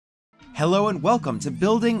Hello and welcome to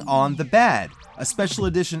Building on the Bad, a special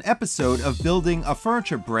edition episode of Building a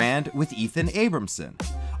Furniture Brand with Ethan Abramson.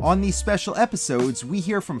 On these special episodes, we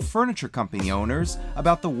hear from furniture company owners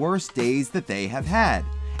about the worst days that they have had,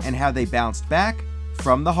 and how they bounced back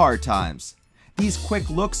from the hard times. These quick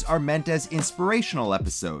looks are meant as inspirational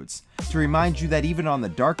episodes, to remind you that even on the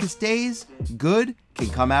darkest days, good can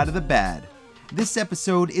come out of the bad. This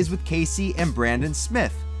episode is with Casey and Brandon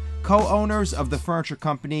Smith, co-owners of the furniture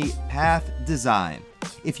company Path Design.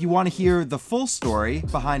 If you want to hear the full story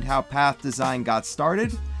behind how Path Design got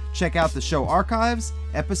started, check out the show archives,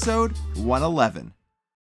 episode 111.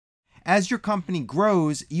 As your company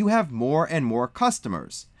grows, you have more and more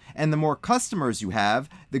customers. And the more customers you have,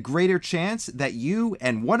 the greater chance that you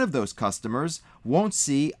and one of those customers won't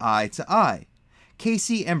see eye to eye.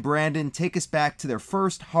 Casey and Brandon take us back to their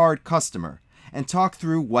first hard customer and talk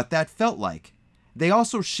through what that felt like. They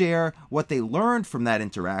also share what they learned from that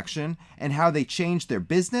interaction and how they changed their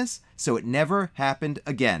business so it never happened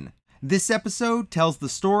again. This episode tells the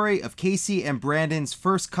story of Casey and Brandon's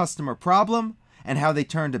first customer problem and how they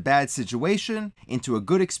turned a bad situation into a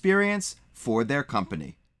good experience for their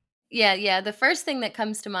company. Yeah. The first thing that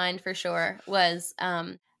comes to mind for sure was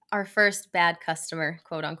our first bad customer,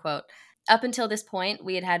 quote unquote. Up until this point,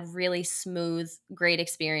 we had had really smooth, great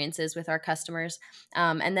experiences with our customers.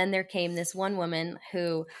 And then there came this one woman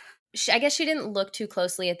who, I guess she didn't look too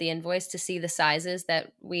closely at the invoice to see the sizes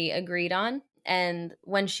that we agreed on. And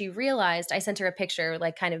when she realized, I sent her a picture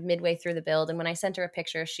like kind of midway through the build. And when I sent her a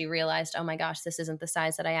picture, she realized, oh my gosh, this isn't the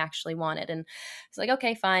size that I actually wanted. And it's like,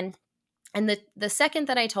 okay, fine. And the second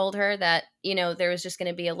that I told her that, there was just going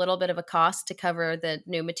to be a little bit of a cost to cover the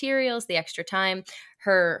new materials, the extra time,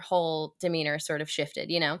 her whole demeanor sort of shifted,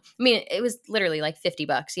 I mean, it was literally like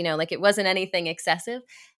 $50, like it wasn't anything excessive.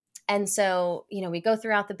 And so, we go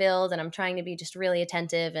throughout the build and I'm trying to be just really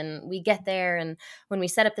attentive, and we get there, and when we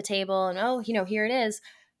set up the table and, here it is,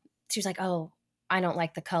 she was like, oh, I don't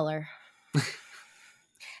like the color.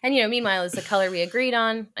 And, meanwhile, it's the color we agreed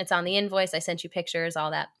on. It's on the invoice. I sent you pictures,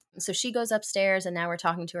 all that. So she goes upstairs, and now we're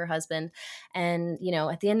talking to her husband. And,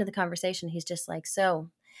 at the end of the conversation, he's just like, so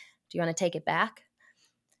do you want to take it back?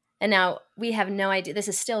 And now we have no idea. This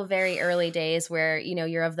is still very early days where,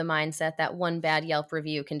 you're of the mindset that one bad Yelp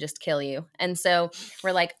review can just kill you. And so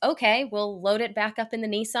we're like, okay, we'll load it back up in the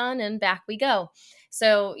Nissan and back we go.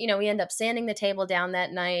 So, we end up sanding the table down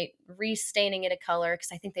that night, restaining it a color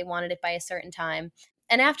because I think they wanted it by a certain time.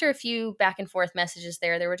 And after a few back and forth messages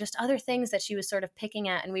there were just other things that she was sort of picking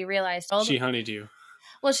at. And we realized she honeyed you.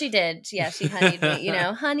 Well, she did. Yeah, she honeyed me,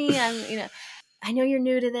 honey, I know you're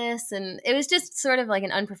new to this. And it was just sort of like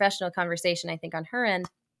an unprofessional conversation, I think, on her end.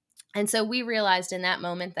 And so we realized in that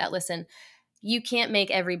moment that, listen, you can't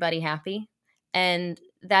make everybody happy. And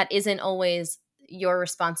that isn't always your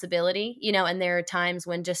responsibility, and there are times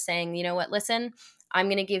when just saying, you know what, listen, I'm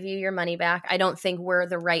going to give you your money back. I don't think we're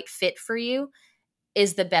the right fit for you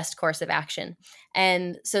is the best course of action.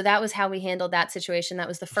 And so that was how we handled that situation. That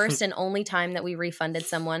was the first and only time that we refunded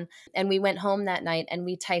someone. And we went home that night and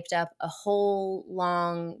we typed up a whole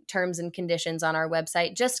long terms and conditions on our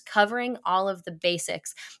website, just covering all of the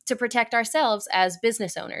basics to protect ourselves as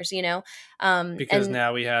business owners, Because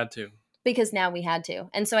now we had to.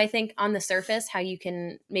 And so I think on the surface, how you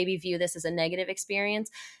can maybe view this as a negative experience,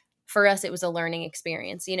 for us, it was a learning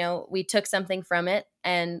experience. We took something from it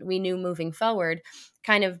and we knew moving forward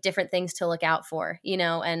kind of different things to look out for,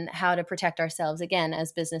 and how to protect ourselves again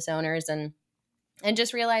as business owners, and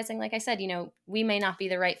just realizing, like I said, we may not be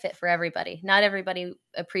the right fit for everybody. Not everybody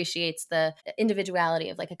appreciates the individuality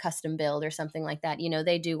of like a custom build or something like that.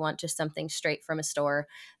 They do want just something straight from a store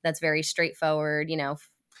that's very straightforward,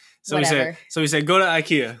 So whatever. we said, go to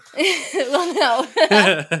IKEA. Well, no.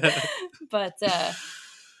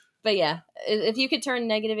 But yeah, if you could turn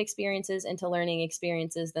negative experiences into learning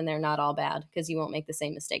experiences, then they're not all bad because you won't make the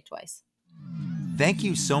same mistake twice. Thank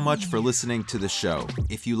you so much for listening to the show.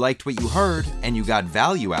 If you liked what you heard and you got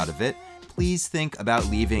value out of it, please think about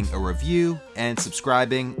leaving a review and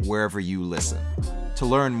subscribing wherever you listen. To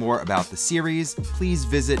learn more about the series, please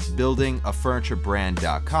visit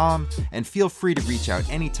buildingafurniturebrand.com and feel free to reach out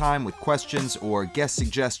anytime with questions or guest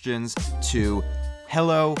suggestions to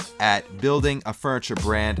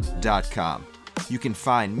hello@buildingafurniturebrand.com. You can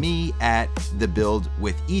find me at The Build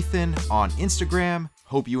with Ethan on Instagram.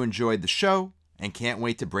 Hope you enjoyed the show and can't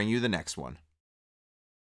wait to bring you the next one.